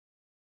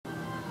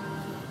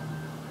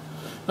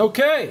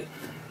Okay,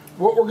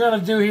 what we're going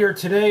to do here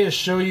today is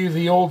show you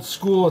the old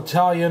school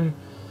Italian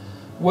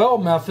well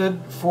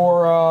method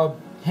for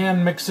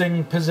hand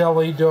mixing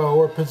pizzelle dough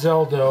or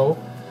pizzelle dough.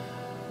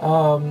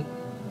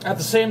 At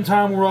the same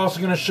time, we're also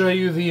going to show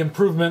you the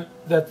improvement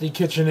that the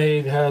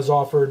KitchenAid has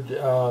offered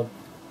to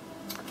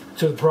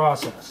the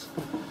process.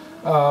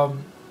 What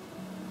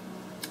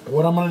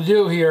I'm going to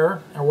do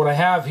here, or what I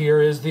have here,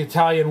 is the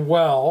Italian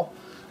well.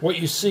 What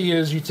you see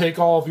is you take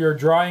all of your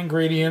dry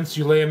ingredients,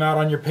 you lay them out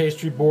on your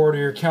pastry board or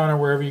your counter,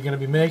 wherever you're going to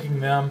be making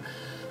them,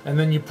 and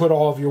then you put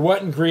all of your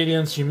wet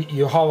ingredients,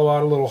 you hollow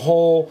out a little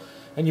hole,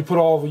 and you put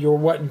all of your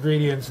wet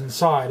ingredients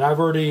inside. I've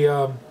already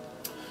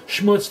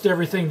schmutzed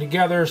everything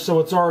together, so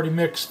it's already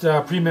mixed,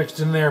 pre-mixed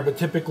in there, but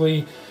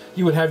typically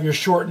you would have your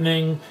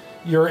shortening,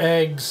 your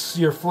eggs,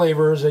 your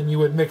flavors, and you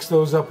would mix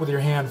those up with your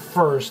hand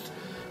first,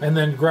 and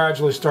then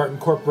gradually start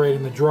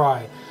incorporating the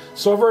dry.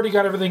 So I've already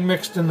got everything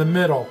mixed in the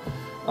middle.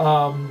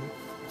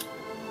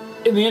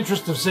 In the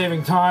interest of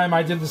saving time,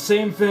 I did the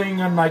same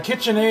thing on my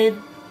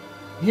KitchenAid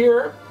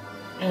here,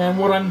 and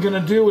what I'm going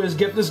to do is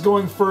get this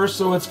going first,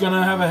 so it's going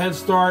to have a head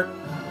start,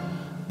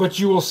 but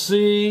you will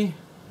see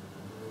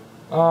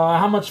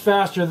how much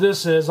faster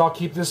this is. I'll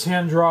keep this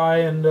hand dry,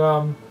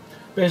 and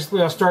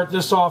basically I'll start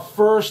this off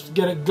first,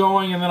 get it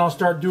going, and then I'll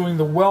start doing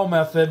the well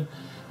method,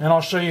 and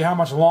I'll show you how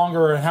much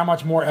longer and how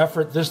much more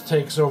effort this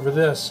takes over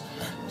this.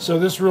 So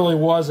this really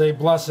was a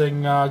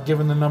blessing,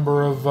 given the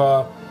number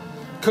of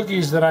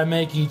cookies that I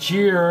make each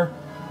year.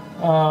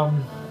 In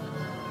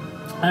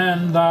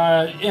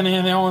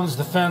Ellen's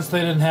defense,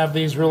 they didn't have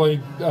these really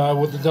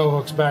with the dough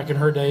hooks back in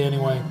her day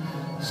anyway.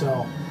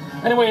 So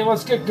anyway,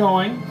 let's get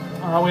going.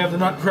 We have the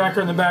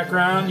nutcracker in the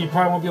background. You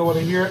probably won't be able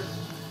to hear it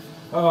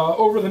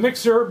over the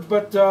mixer,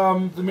 but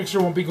the mixer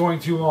won't be going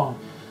too long.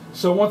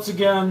 So once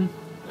again,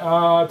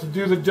 to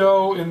do the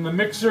dough in the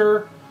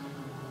mixer,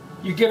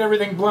 you get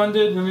everything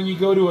blended, and then you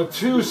go to a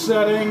 2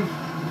 setting,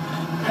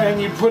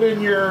 and you put in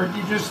your,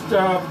 you just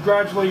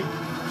gradually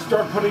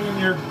start putting in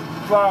your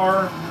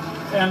flour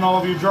and all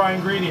of your dry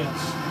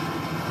ingredients.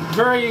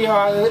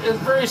 It's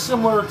very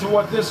similar to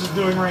what this is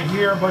doing right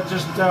here, but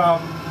just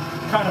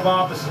kind of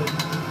opposite.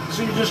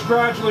 So you're just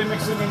gradually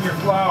mixing in your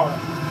flour.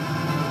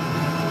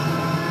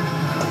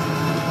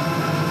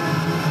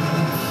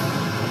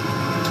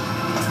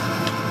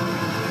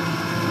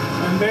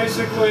 And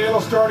basically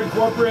it'll start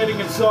incorporating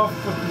itself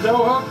with the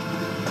dough hook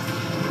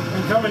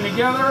and coming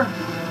together.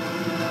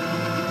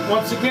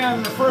 Once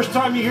again, the first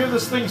time you hear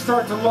this thing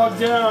start to lug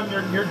down,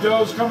 your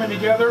dough's coming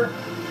together,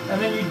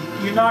 and then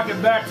you knock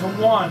it back to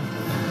 1,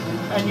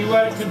 and you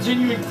let it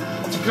continue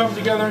to come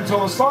together until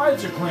the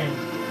sides are clean.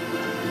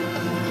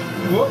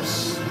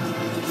 Whoops.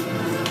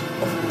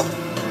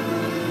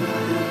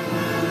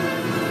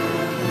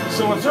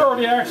 So it's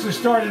already actually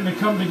starting to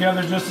come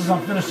together just as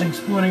I'm finishing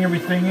spooning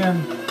everything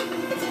in.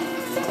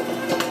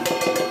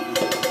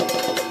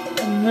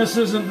 And this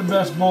isn't the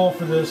best bowl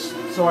for this,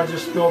 so I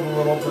just spilled a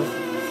little bit.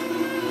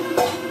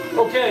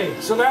 Okay,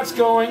 so that's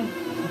going.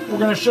 We're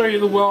going to show you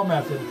the well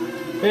method.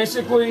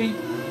 Basically,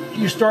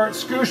 you start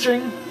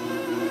scooshing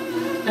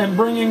and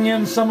bringing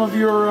in some of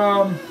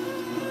your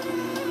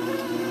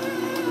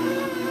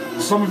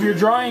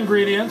dry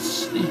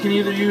ingredients. You can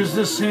either use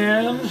this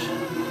hand,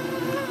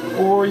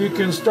 or you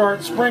can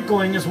start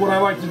sprinkling, is what I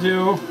like to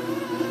do.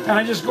 And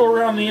I just go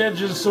around the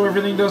edges so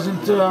everything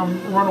doesn't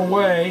run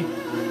away.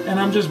 And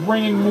I'm just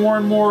bringing more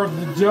and more of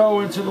the dough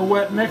into the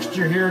wet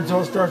mixture here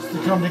until it starts to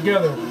come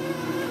together.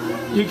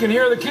 You can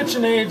hear the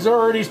KitchenAid's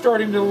already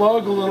starting to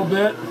lug a little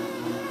bit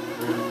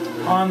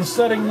on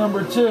setting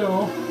number 2.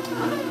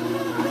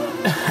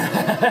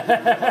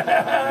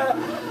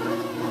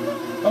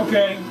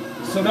 Okay,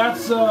 so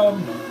that's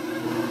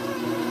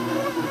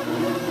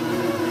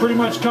pretty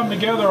much come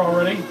together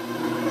already.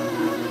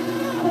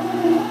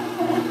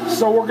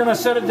 So we're going to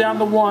set it down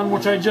to 1,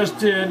 which I just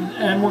did,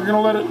 and we're going to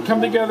let it come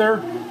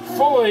together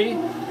fully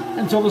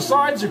until the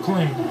sides are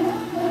clean.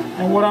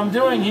 And what I'm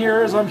doing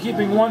here is I'm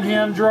keeping one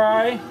hand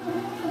dry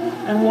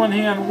and one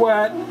hand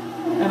wet,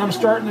 and I'm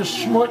starting to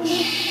smooch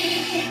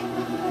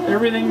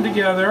everything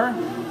together.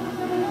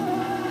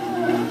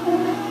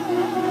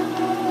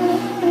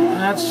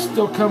 That's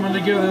still coming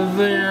together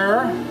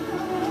there.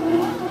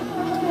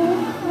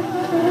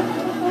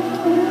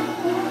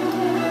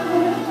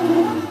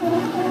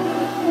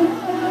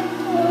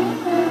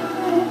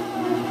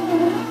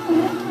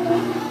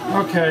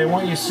 Okay,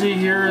 what you see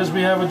here is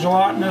we have a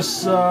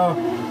gelatinous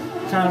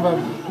kind of a,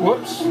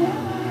 whoops, a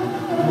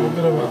little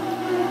bit of a,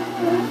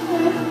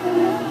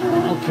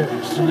 okay,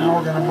 so now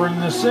we're going to bring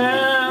this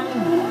in.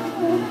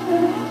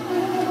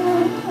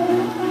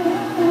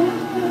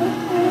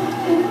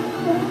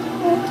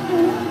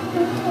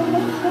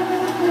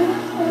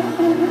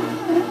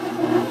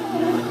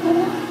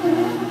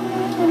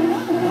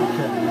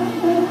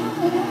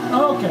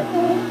 Okay.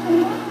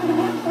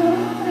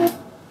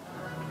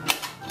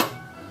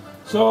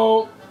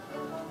 So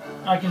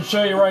I can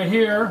show you right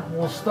here.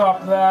 We'll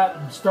stop that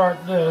and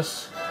start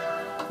this.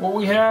 What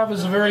we have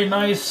is a very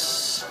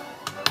nice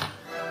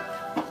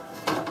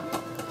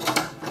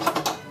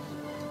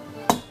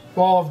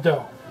ball of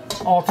dough.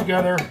 all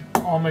together,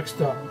 all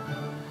mixed up.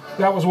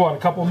 That was what, a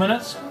couple of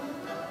minutes?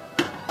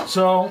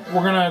 So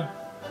we're gonna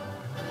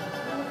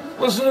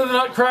listen to the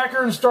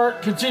nutcracker and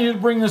continue to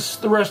bring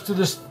the rest of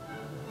this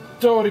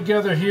dough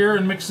together here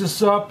and mix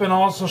this up, and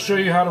I'll also show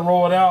you how to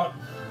roll it out.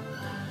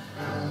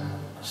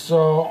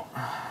 So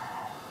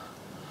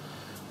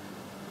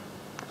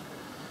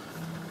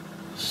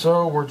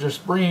we're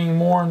just bringing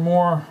more and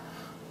more.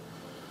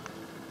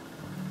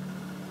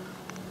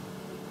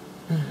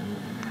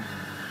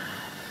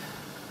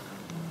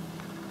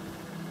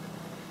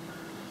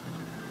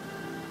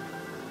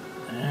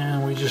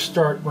 And we just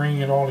start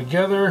bringing it all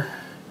together.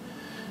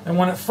 And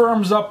when it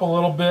firms up a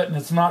little bit and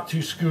it's not too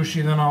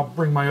scooshy, then I'll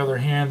bring my other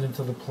hand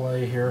into the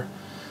play here.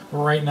 But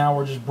right now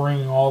we're just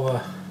bringing all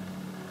of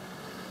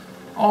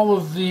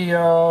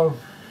the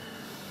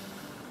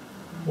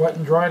wet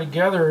and dry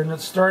together, and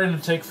it's starting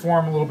to take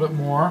form a little bit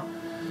more.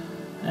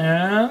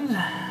 And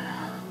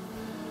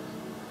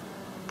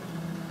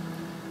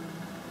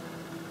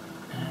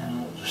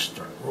we'll just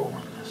start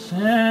rolling this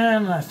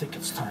in. I think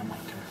it's time I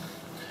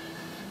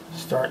can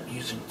start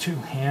using two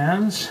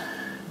hands.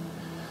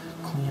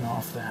 Clean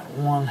off that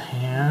one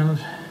hand.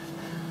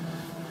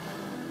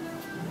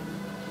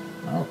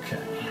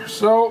 Okay,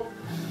 so,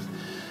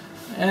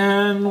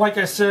 and like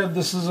I said,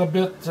 this is a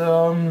bit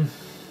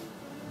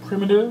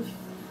primitive,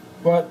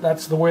 but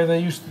that's the way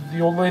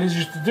the old ladies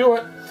used to do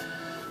it,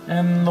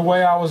 and the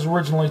way I was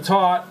originally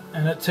taught.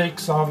 And it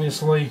takes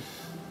obviously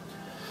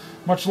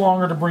much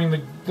longer to bring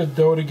the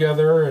dough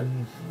together,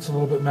 and it's a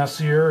little bit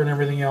messier and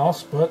everything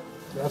else, but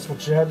that's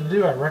what you had to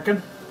do, I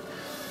reckon.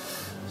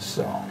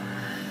 So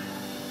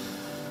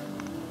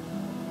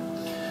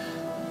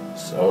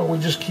we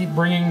just keep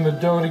bringing the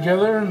dough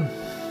together and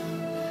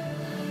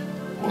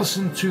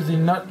listen to the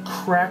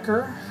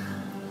nutcracker.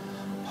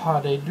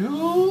 Pas de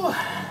deux.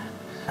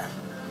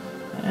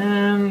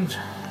 And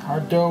our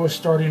dough is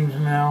starting to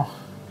now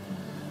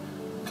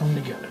come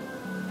together.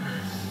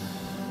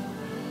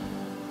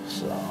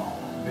 So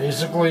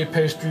basically,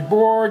 pastry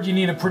board, you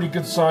need a pretty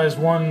good sized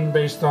one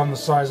based on the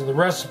size of the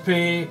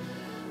recipe.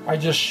 I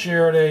just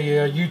shared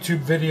a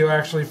YouTube video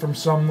actually from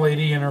some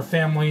lady and her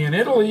family in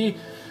Italy,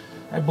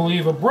 I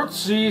believe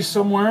Abruzzi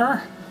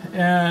somewhere,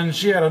 and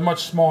she had a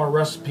much smaller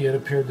recipe, it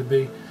appeared to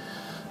be.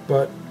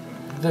 But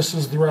this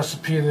is the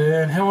recipe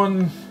that Aunt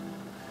Helen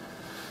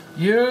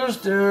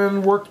used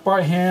and worked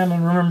by hand,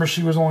 and remember,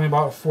 she was only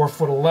about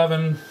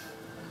 4'11".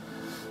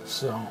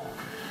 So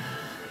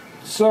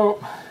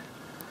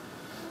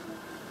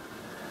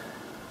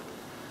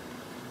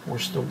we're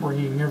still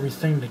bringing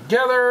everything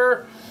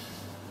together.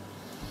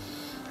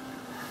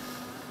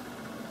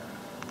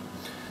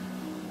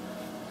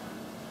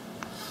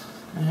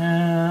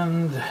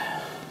 And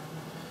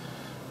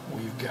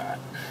we've got a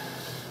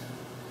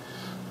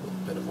little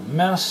bit of a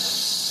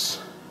mess,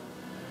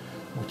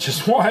 which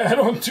is why I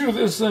don't do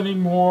this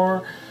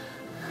anymore.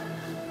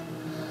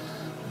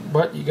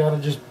 But you gotta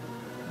just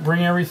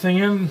bring everything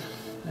in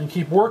and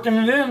keep working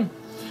it in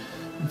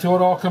until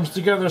it all comes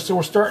together. So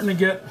we're starting to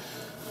get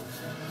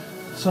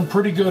some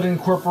pretty good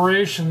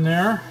incorporation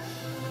there.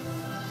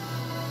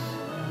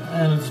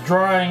 And it's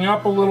drying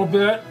up a little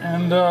bit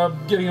and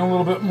getting a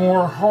little bit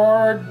more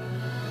hard.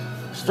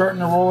 Starting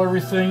to roll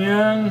everything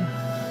in.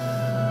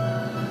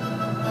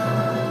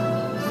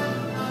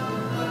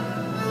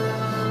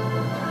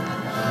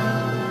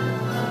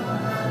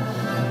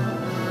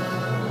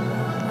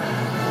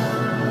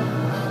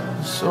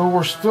 So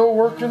we're still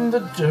working the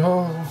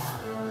dough.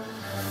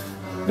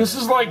 This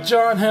is like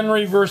John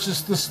Henry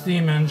versus the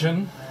steam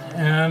engine,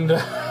 and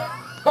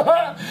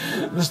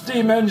the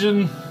steam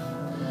engine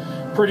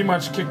pretty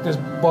much kicked his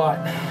butt.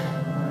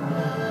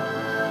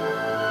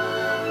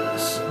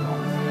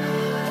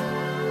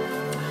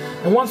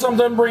 And once I'm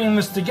done bringing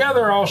this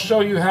together, I'll show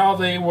you how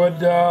they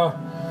would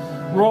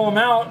roll them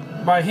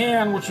out by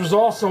hand, which was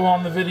also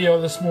on the video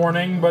this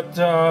morning. But,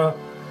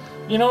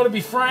 you know, to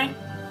be frank,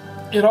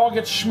 it all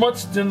gets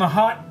schmutzed in the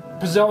hot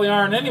Pizzelle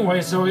iron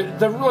anyway, so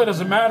it really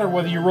doesn't matter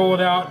whether you roll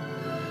it out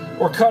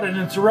or cut it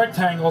into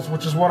rectangles,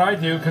 which is what I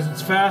do because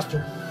it's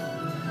faster.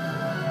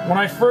 When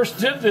I first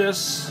did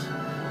this,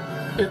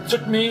 it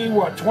took me,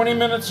 what, 20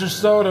 minutes or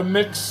so to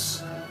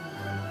mix,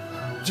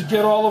 to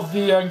get all of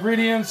the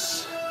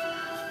ingredients,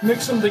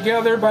 mix them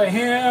together by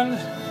hand,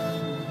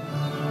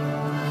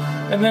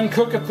 and then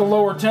cook at the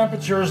lower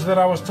temperatures that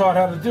I was taught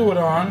how to do it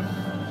on.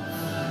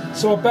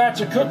 So a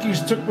batch of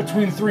cookies took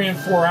between 3 and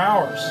 4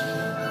 hours.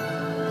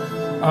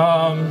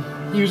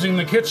 Using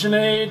the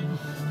KitchenAid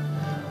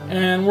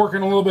and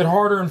working a little bit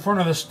harder in front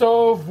of the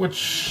stove,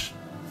 which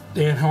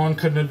Aunt Helen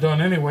couldn't have done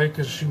anyway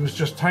because she was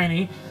just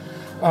tiny.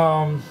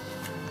 I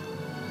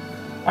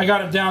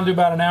got it down to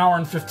about 1 hour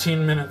and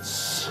 15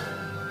 minutes.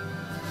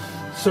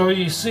 So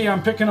you see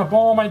I'm picking up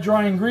all my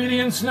dry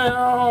ingredients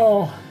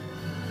now.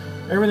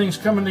 Everything's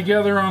coming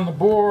together on the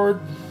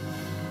board.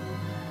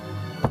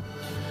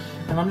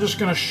 And I'm just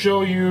going to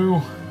show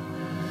you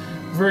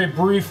very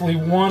briefly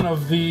one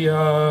of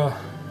the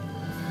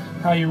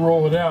how you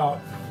roll it out.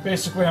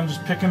 Basically, I'm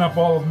just picking up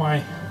all of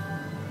my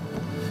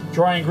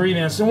dry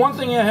ingredients. And one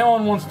thing Aunt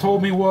Helen once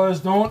told me was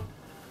don't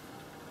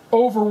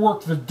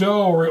overwork the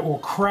dough or it will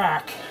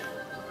crack.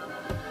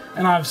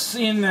 And I've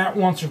seen that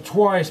once or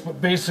twice, but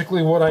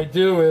basically what I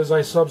do is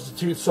I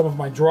substitute some of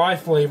my dry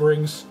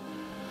flavorings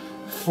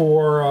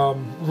for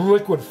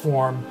liquid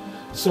form,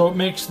 so it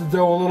makes the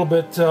dough a little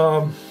bit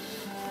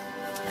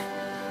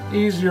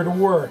easier to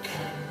work.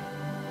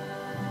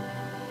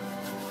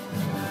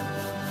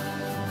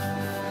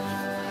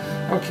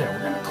 Okay, we're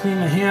going to clean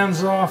the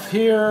hands off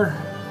here.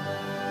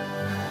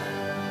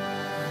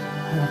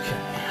 Okay.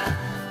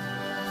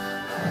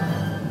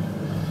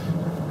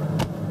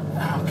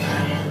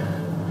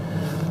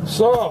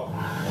 So,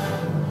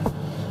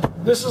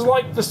 this is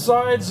like the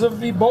sides of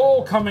the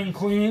bowl coming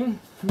clean,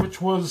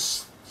 which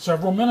was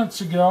several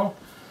minutes ago.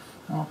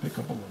 I'll pick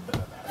up a little bit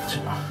of that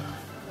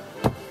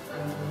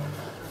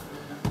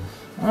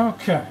too.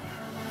 Okay.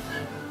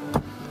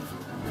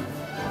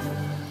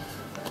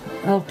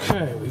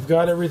 Okay, we've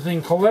got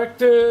everything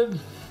collected.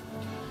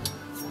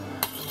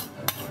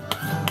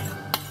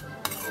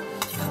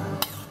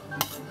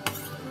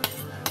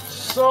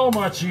 So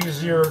much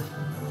easier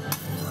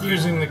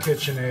using the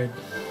KitchenAid.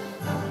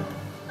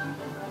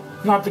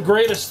 Not the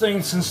greatest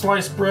thing since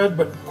sliced bread,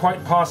 but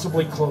quite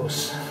possibly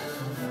close.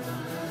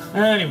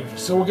 Anyway,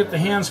 so we'll get the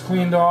hands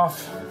cleaned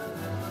off,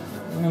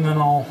 and then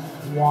I'll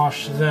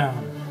wash them.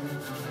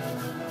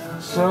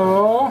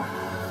 So,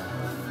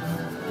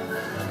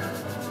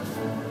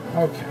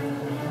 okay,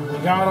 we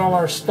got all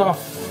our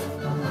stuff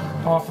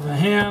off of the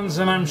hands,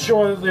 and I'm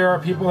sure that there are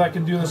people that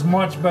can do this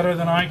much better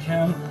than I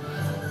can,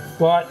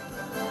 but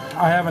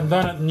I haven't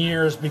done it in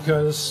years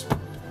because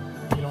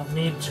you don't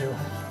need to.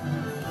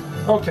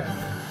 Okay.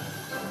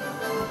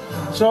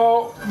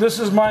 So this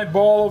is my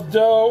ball of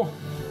dough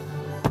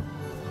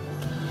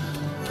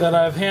that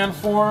I've hand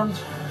formed.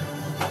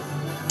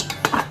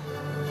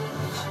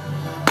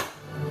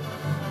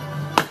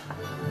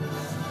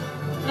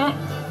 Oh,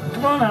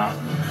 come on out.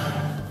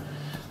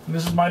 And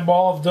this is my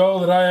ball of dough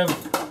that I have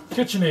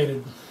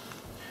KitchenAided.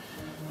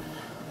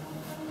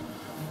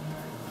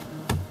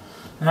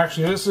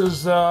 Actually, this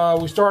is,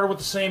 we started with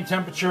the same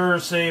temperature,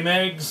 same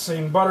eggs,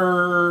 same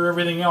butter,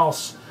 everything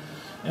else.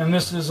 And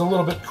this is a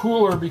little bit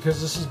cooler because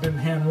this has been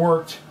hand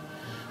worked.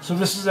 So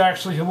this is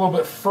actually a little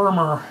bit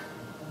firmer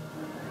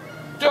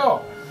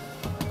dough.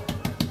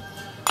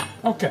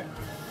 Okay.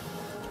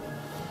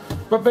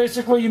 But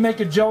basically you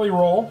make a jelly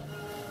roll.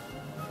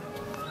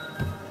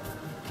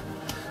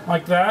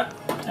 Like that.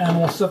 And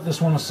we'll set this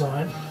one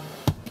aside.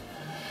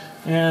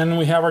 And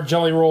we have our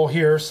jelly roll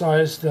here,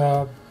 sized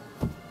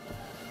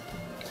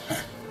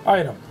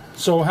item.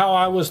 So how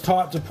I was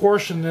taught to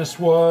portion this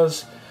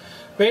was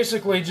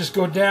basically just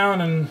go down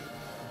and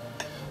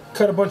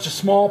cut a bunch of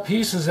small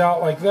pieces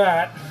out like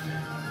that,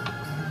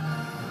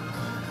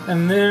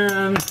 and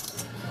then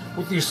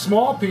with these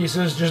small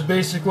pieces just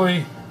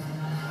basically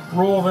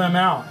roll them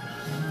out,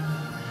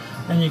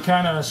 and you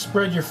kind of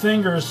spread your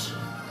fingers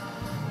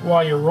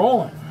while you're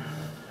rolling,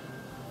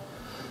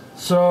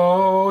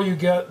 so you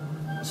get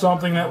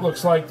something that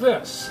looks like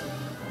this.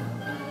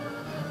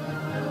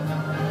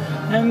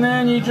 And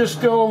then you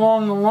just go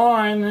along the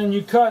line and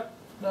you cut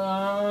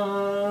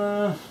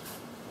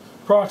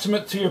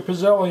approximate to your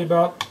pizzelle,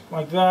 about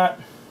like that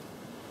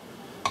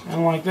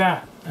and like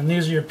that. And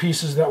these are your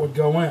pieces that would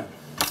go in.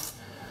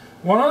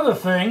 One other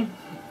thing,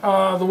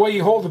 the way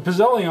you hold the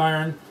pizzelle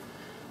iron,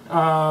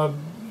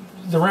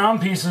 the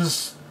round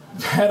pieces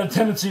had a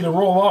tendency to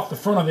roll off the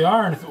front of the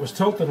iron if it was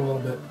tilted a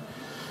little bit.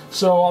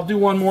 So I'll do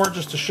one more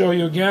just to show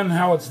you again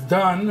how it's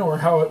done, or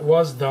how it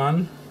was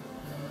done.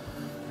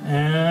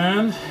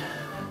 And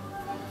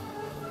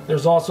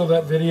there's also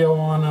that video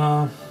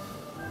on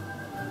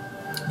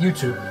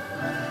YouTube.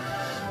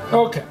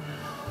 Okay,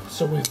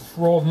 so we've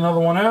rolled another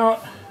one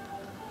out.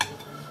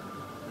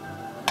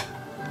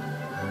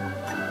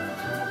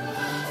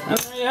 And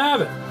there you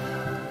have it.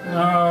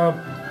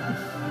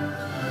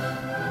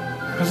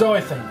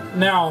 Pizzelle thing.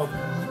 Now,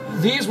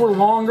 these were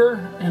longer,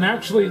 and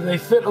actually they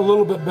fit a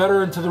little bit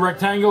better into the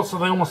rectangle, so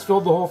they almost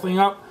filled the whole thing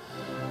up.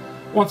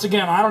 Once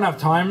again, I don't have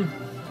time,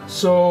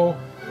 so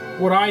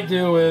what I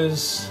do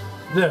is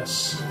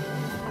this.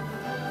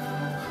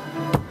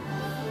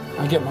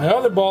 I get my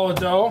other ball of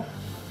dough,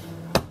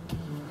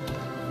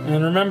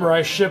 and remember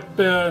I ship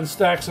in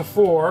stacks of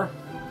 4,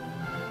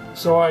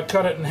 so I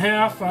cut it in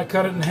half, and I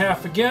cut it in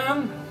half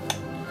again,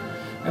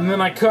 and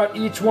then I cut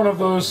each one of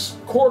those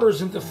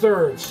quarters into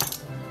thirds.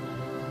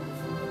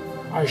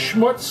 I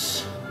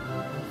schmutz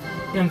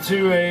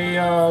into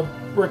a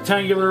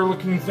rectangular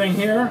looking thing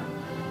here,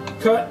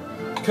 cut,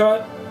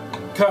 cut,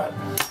 cut.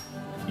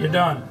 You're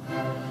done.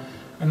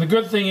 And the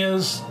good thing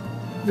is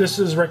this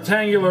is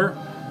rectangular,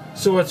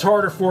 so it's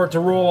harder for it to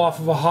roll off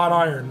of a hot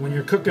iron. When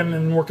you're cooking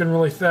and working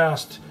really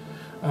fast,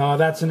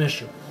 that's an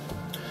issue.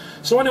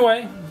 So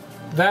anyway,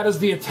 that is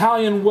the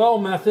Italian well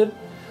method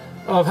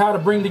of how to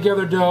bring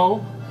together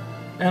dough,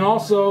 and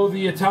also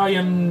the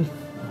Italian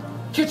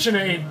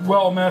KitchenAid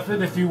well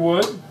method, if you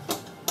would.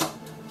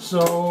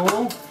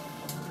 So,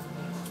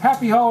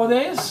 happy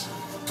holidays,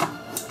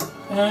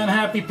 and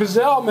happy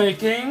pizzelle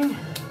making,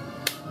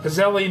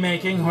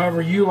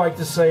 however you like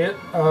to say it.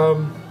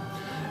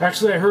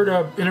 Actually, I heard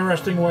an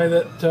interesting way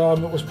that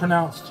it was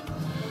pronounced.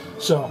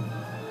 So,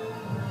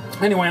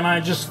 anyway, and I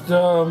just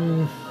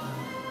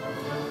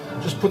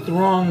put the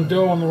wrong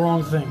dough on the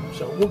wrong thing.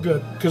 So we're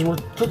good, because we're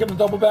cooking a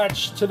double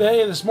batch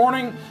this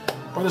morning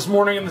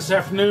and this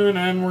afternoon,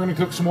 and we're going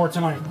to cook some more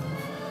tonight.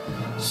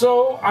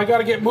 So I got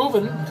to get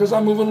moving, because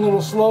I'm moving a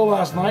little slow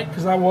last night,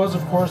 because I was,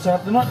 of course,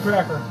 at the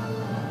Nutcracker,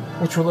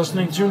 which we're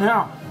listening to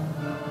now.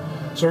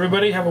 So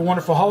everybody have a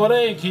wonderful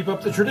holiday and keep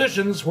up the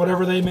traditions,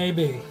 whatever they may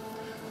be.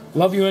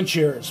 Love you and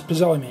cheers.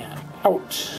 Pizzelleman out.